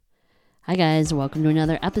Hi guys, welcome to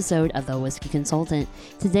another episode of The Whiskey Consultant.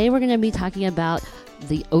 Today we're going to be talking about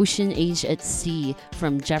the Ocean Aged at Sea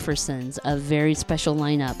from Jefferson's, a very special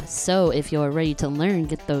lineup. So if you're ready to learn,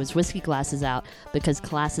 get those whiskey glasses out because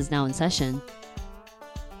class is now in session.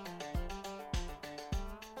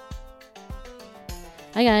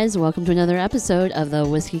 Hi guys, welcome to another episode of The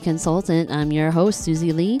Whiskey Consultant. I'm your host,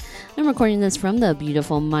 Susie Lee. I'm recording this from the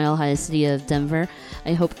beautiful Mile High city of Denver.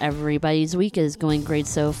 I hope everybody's week is going great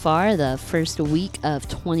so far. The first week of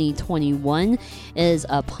 2021 is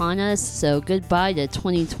upon us, so goodbye to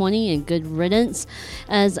 2020 and good riddance,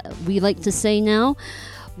 as we like to say now.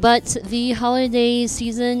 But the holiday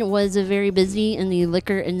season was very busy in the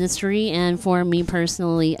liquor industry and for me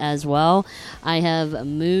personally as well. I have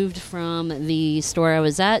moved from the store I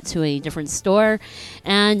was at to a different store,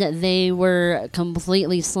 and they were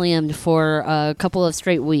completely slammed for a couple of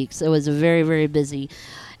straight weeks. It was very, very busy.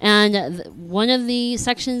 And one of the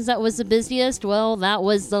sections that was the busiest, well, that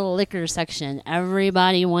was the liquor section.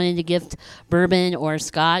 Everybody wanted to gift bourbon or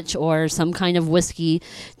scotch or some kind of whiskey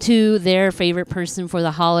to their favorite person for the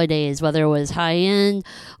holidays, whether it was high-end,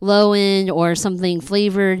 low-end, or something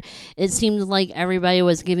flavored. It seemed like everybody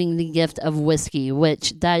was giving the gift of whiskey,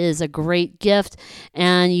 which that is a great gift,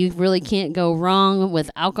 and you really can't go wrong with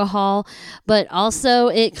alcohol. But also,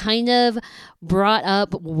 it kind of brought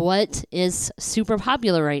up what is super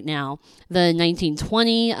popular right now. The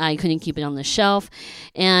 1920, I couldn't keep it on the shelf,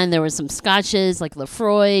 and there were some scotches like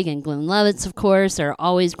Lefroy and Glenlivet's, of course. They're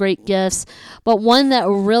always great gifts, but one that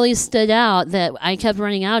really stood out that I kept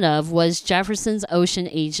running out of was Jefferson's Ocean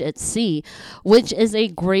Aged at Sea, which is a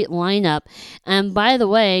great lineup. And by the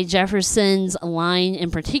way, Jefferson's line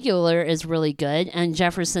in particular is really good, and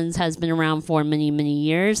Jefferson's has been around for many, many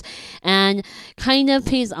years and kind of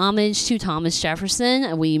pays homage to Thomas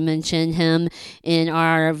Jefferson. We mentioned him in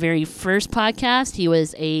our very first podcast. He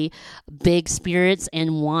was a big spirits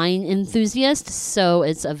and wine enthusiast, so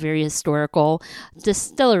it's a very historical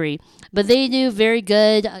distillery. But they do very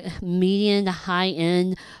good medium to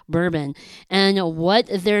high-end bourbon. And what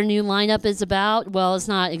their new lineup is about, well, it's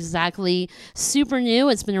not exactly super new.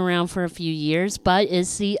 It's been around for a few years, but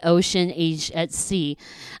it's the Ocean Aged at Sea.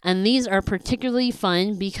 And these are particularly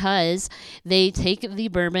fun because they take the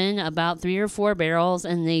bourbon, about 3 or 4 barrels,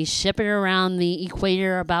 and they ship it around the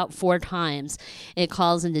equator about 4 times. It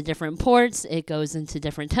calls into different ports. It goes into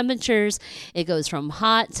different temperatures. It goes from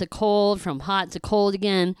hot to cold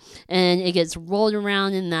again, and it gets rolled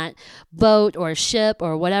around in that boat or ship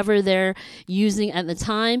or whatever they're using at the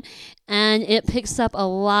time, and it picks up a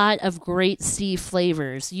lot of great sea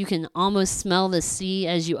flavors. You can almost smell the sea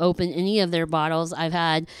as you open any of their bottles. I've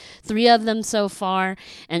had 3 of them so far,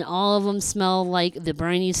 and all of them smell like the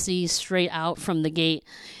briny sea straight out from the gate.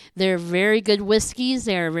 They're very good whiskeys.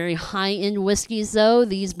 They are very high-end whiskeys, though.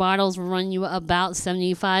 These bottles will run you about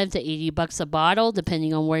 $75 to $80 a bottle,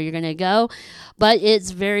 depending on where you're going to go. But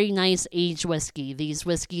it's very nice aged whiskey. These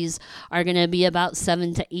whiskeys are going to be about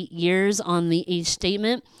 7 to 8 years on the age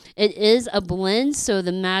statement. It is a blend, so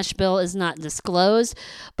the mash bill is not disclosed,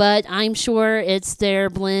 but I'm sure it's their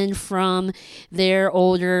blend from their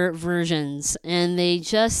older versions. And they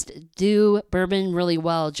just do bourbon really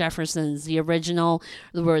well. Jefferson's, the original,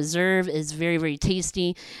 the Reserve, is very, very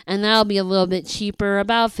tasty, and that'll be a little bit cheaper,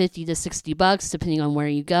 about $50 to $60, depending on where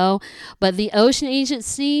you go. But the Ocean Aged at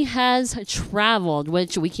Sea has traveled,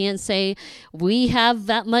 which we can't say we have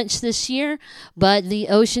that much this year, but the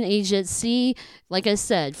Ocean Aged at Sea, like I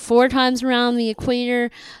said, 4 times around the equator.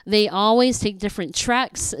 They always take different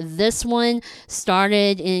treks. This one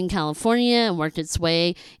started in California and worked its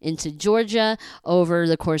way into Georgia over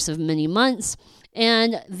the course of many months.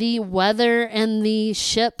 And the weather and the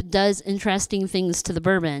ship does interesting things to the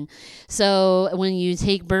bourbon. So when you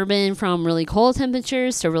take bourbon from really cold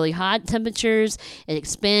temperatures to really hot temperatures, it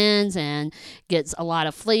expands and gets a lot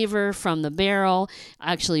of flavor from the barrel.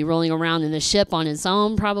 Actually, rolling around in the ship on its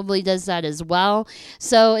own probably does that as well.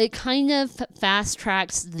 So it kind of fast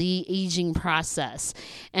tracks the aging process.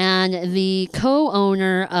 And the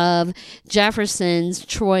co-owner of Jefferson's,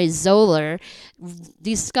 Troy Zoller,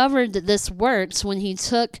 discovered that this works when he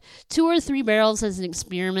took 2 or 3 barrels as an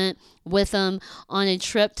experiment with him on a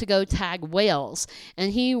trip to go tag whales.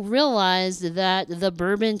 And he realized that the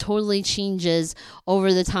bourbon totally changes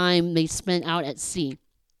over the time they spent out at sea.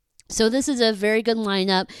 So this is a very good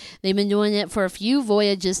lineup. They've been doing it for a few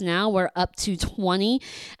voyages now. We're up to 20,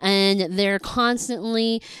 and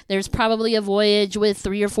there's probably a voyage with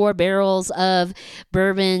 3 or 4 barrels of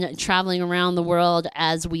bourbon traveling around the world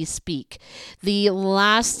as we speak. The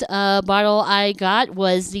last bottle I got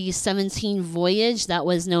was the 17 voyage that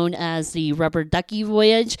was known as the Rubber Ducky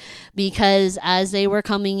voyage, because as they were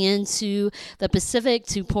coming into the Pacific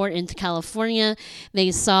to port into California,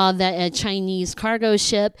 they saw that a Chinese cargo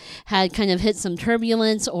ship had kind of hit some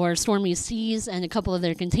turbulence or stormy seas, and a couple of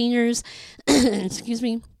their containers, excuse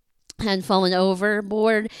me, had fallen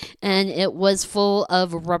overboard, and it was full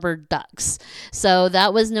of rubber ducks. So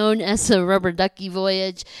that was known as the Rubber Ducky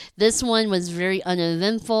voyage. This one was very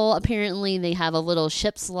uneventful. Apparently, they have a little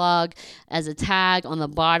ship's log as a tag on the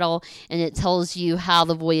bottle, and it tells you how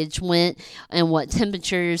the voyage went and what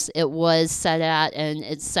temperatures it was set at, and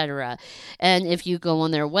etc. And if you go on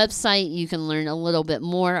their website, you can learn a little bit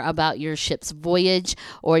more about your ship's voyage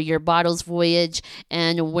or your bottle's voyage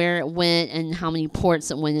and where it went and how many ports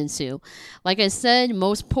it went into. Like I said,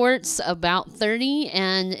 most ports about 30,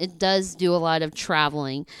 and it does do a lot of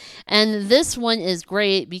traveling. And this one is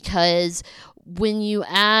great because when you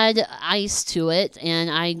add ice to it, and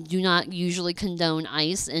I do not usually condone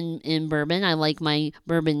ice in bourbon. I like my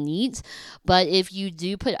bourbon neat. But if you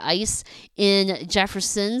do put ice in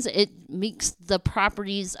Jefferson's, it makes the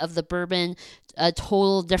properties of the bourbon a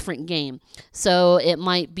total different game. So it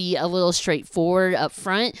might be a little straightforward up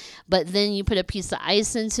front, but then you put a piece of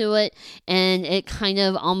ice into it, and it kind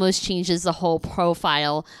of almost changes the whole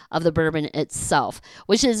profile of the bourbon itself,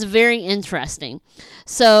 which is very interesting.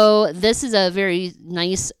 So this is a very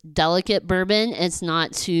nice, delicate bourbon. It's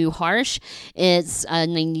not too harsh. It's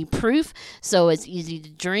 90 proof, so it's easy to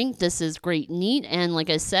drink. This is great neat, and like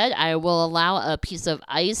I said, I will allow a piece of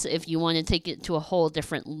ice if you want to take it to a whole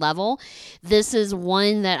different level. This is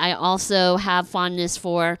one that I also have fondness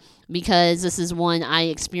for, because this is one I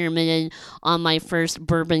experimented on my first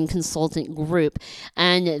bourbon consultant group.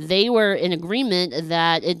 And they were in agreement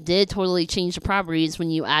that it did totally change the properties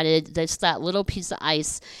when you added just that little piece of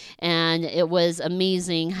ice. And it was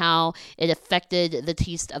amazing how it affected the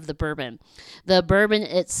taste of the bourbon. The bourbon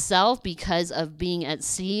itself, because of being at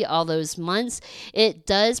sea all those months, it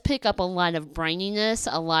does pick up a lot of brininess,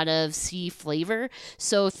 a lot of sea flavor.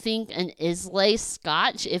 So think an Islay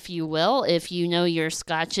Scotch, if you will. If you know your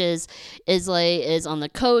Scotches, Islay is on the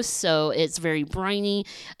coast, so it's very briny.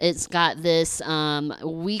 It's got this,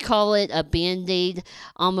 we call it a Band-Aid,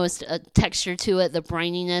 almost a texture to it. The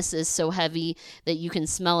brininess is so heavy that you can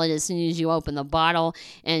smell it as soon as you open the bottle,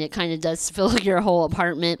 and it kind of does fill your whole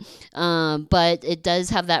apartment. But it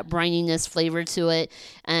does have that brininess flavor to it,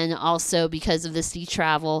 and also because of the sea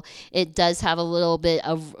travel, it does have a little bit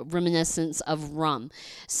of reminiscence of rum.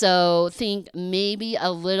 So think maybe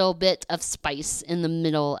a little bit of spice in the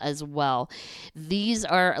middle as well. These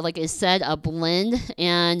are, like I said, a blend,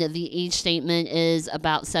 and the age statement is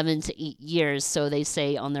about 7 to 8 years, so they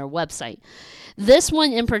say on their website. This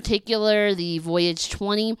one in particular, the Voyage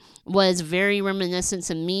 20, was very reminiscent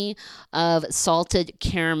to me of salted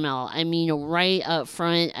caramel. I mean, right up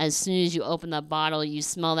front, as soon as you open the bottle, you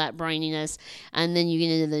smell that brininess, and then you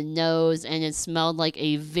get into the nose, and it smelled like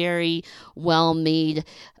a very well-made,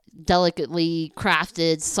 delicately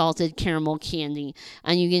crafted salted caramel candy,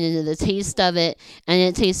 and you get into the taste of it, and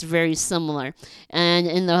it tastes very similar. And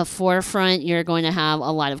in the forefront, you're going to have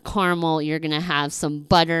a lot of caramel, you're going to have some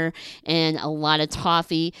butter and a lot of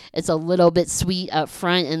toffee. It's a little bit sweet up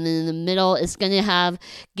front, and then in the middle, it's going to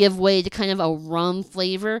give way to kind of a rum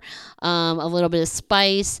flavor, a little bit of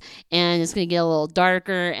spice, and it's going to get a little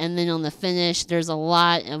darker. And then on the finish, there's a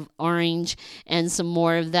lot of orange, and some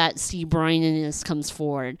more of that sea brininess comes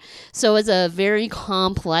forward. So it's a very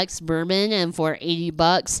complex bourbon, and for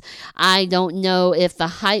 $80, I don't know if the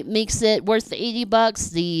hype makes it worth the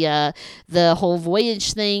 $80, the whole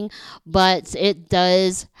voyage thing, but it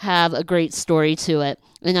does have a great story to it.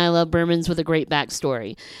 And I love bourbons with a great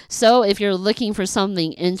backstory. So if you're looking for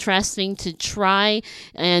something interesting to try,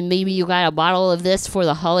 and maybe you got a bottle of this for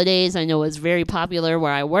the holidays, I know it's very popular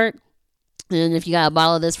where I work. And if you got a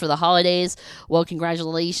bottle of this for the holidays, well,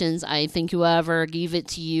 congratulations. I think whoever gave it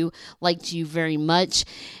to you liked you very much.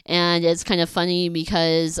 And it's kind of funny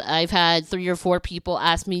because I've had 3 or 4 people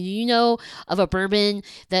ask me, do you know of a bourbon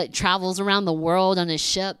that travels around the world on a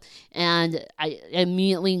ship? And I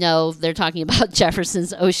immediately know they're talking about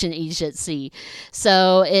Jefferson's Ocean Aged at Sea.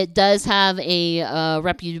 So it does have a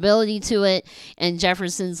reputability to it, and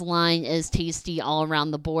Jefferson's line is tasty all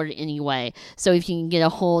around the board anyway. So if you can get a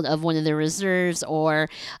hold of one of their reserves, reserves or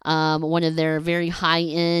one of their very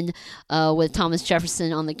high-end with Thomas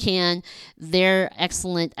Jefferson on the can. They're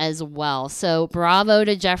excellent as well. So bravo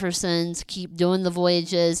to Jefferson's. Keep doing the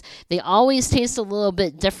voyages. They always taste a little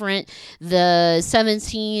bit different. The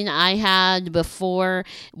 17 I had before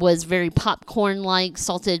was very popcorn-like,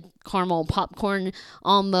 salted caramel popcorn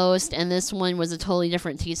almost, and this one was a totally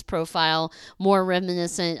different taste profile, more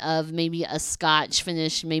reminiscent of maybe a Scotch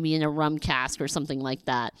finish, maybe in a rum cask or something like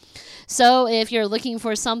that. So if you're looking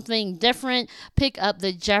for something different, pick up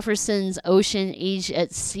the Jefferson's Ocean Aged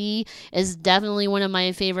at Sea. Is definitely one of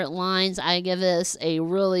my favorite lines. I give this a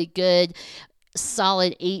really good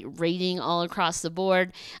solid 8 rating all across the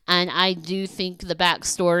board, and I do think the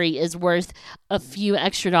backstory is worth a few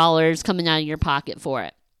extra dollars coming out of your pocket for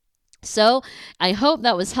it. So I hope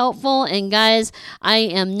that was helpful, and guys, I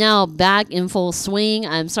am now back in full swing.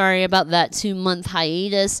 I'm sorry about that 2-month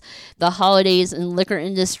hiatus. The holidays in liquor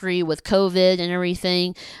industry with COVID and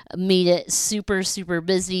everything made it super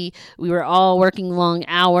busy. We were all working long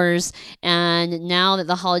hours, and now that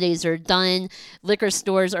the holidays are done, liquor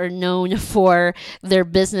stores are known for their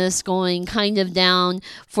business going kind of down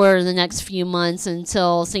for the next few months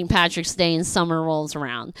until St. Patrick's Day and summer rolls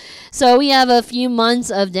around. So we have a few months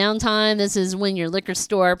of downtime. This is when your liquor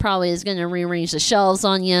store probably is going to rearrange the shelves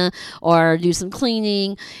on you or do some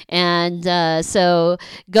cleaning. And so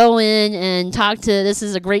go in and talk to, this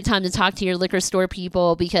is a great time to talk to your liquor store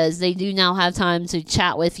people because they do now have time to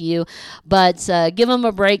chat with you. But give them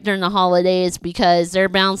a break during the holidays because they're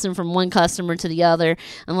bouncing from one customer to the other.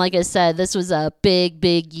 And like I said, this was a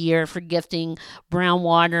big year for gifting brown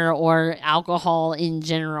water or alcohol in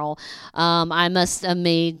general. I must have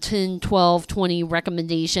made 10, 12, 20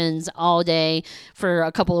 recommendations all day for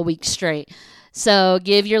a couple of weeks straight. So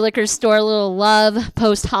give your liquor store a little love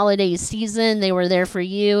post-holiday season. They were there for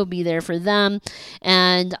you. Be there for them.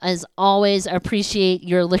 And as always, appreciate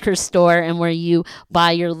your liquor store and where you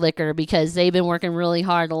buy your liquor because they've been working really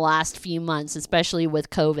hard the last few months, especially with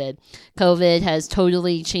COVID. COVID has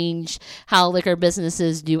totally changed how liquor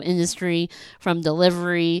businesses do industry, from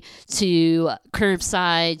delivery to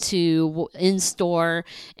curbside to in-store,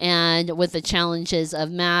 and with the challenges of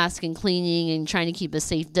mask and cleaning and trying to keep a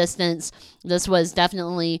safe distance. This was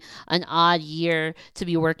definitely an odd year to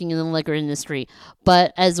be working in the liquor industry.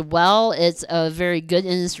 But as well, it's a very good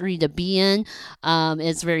industry to be in.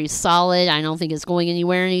 It's very solid. I don't think it's going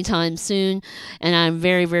anywhere anytime soon. And I'm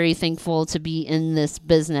very thankful to be in this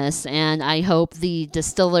business. And I hope the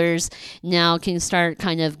distillers now can start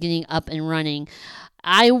kind of getting up and running.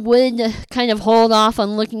 I would kind of hold off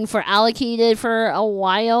on looking for allocated for a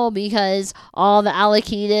while because all the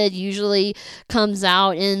allocated usually comes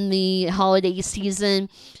out in the holiday season.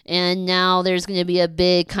 And now there's going to be a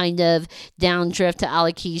big kind of downdrift to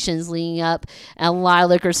allocations leading up. A lot of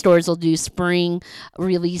liquor stores will do spring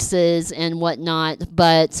releases and whatnot.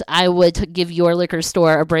 But I would give your liquor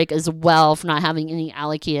store a break as well for not having any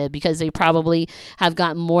allocated because they probably have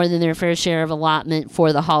gotten more than their fair share of allotment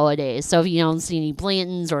for the holidays. So if you don't see any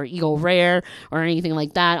Blanton's or Eagle Rare or anything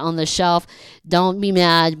like that on the shelf, don't be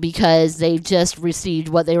mad because they've just received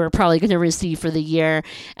what they were probably going to receive for the year.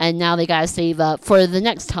 And now they got to save up for the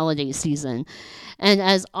next holiday season. And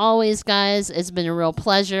as always, guys, it's been a real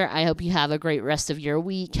pleasure. I hope you have a great rest of your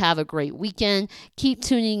week. Have a great weekend. Keep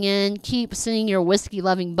tuning in. Keep sending your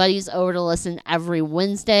whiskey-loving buddies over to listen every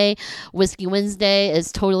Wednesday. Whiskey Wednesday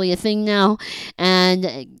is totally a thing now.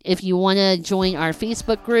 And if you want to join our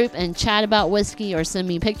Facebook group and chat about whiskey or send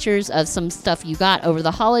me pictures of some stuff you got over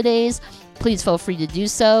the holidays, please feel free to do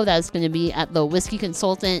so. That's going to be at the Whiskey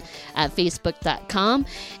Consultant at facebook.com.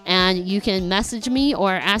 And you can message me or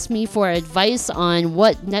ask me for advice on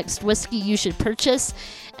what next whiskey you should purchase.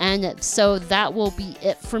 And so that will be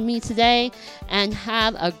it for me today. And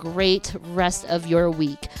have a great rest of your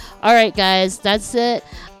week. All right, guys, that's it.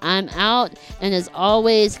 I'm out. And as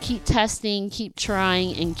always, keep testing, keep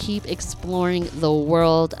trying, and keep exploring the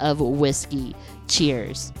world of whiskey.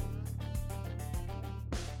 Cheers.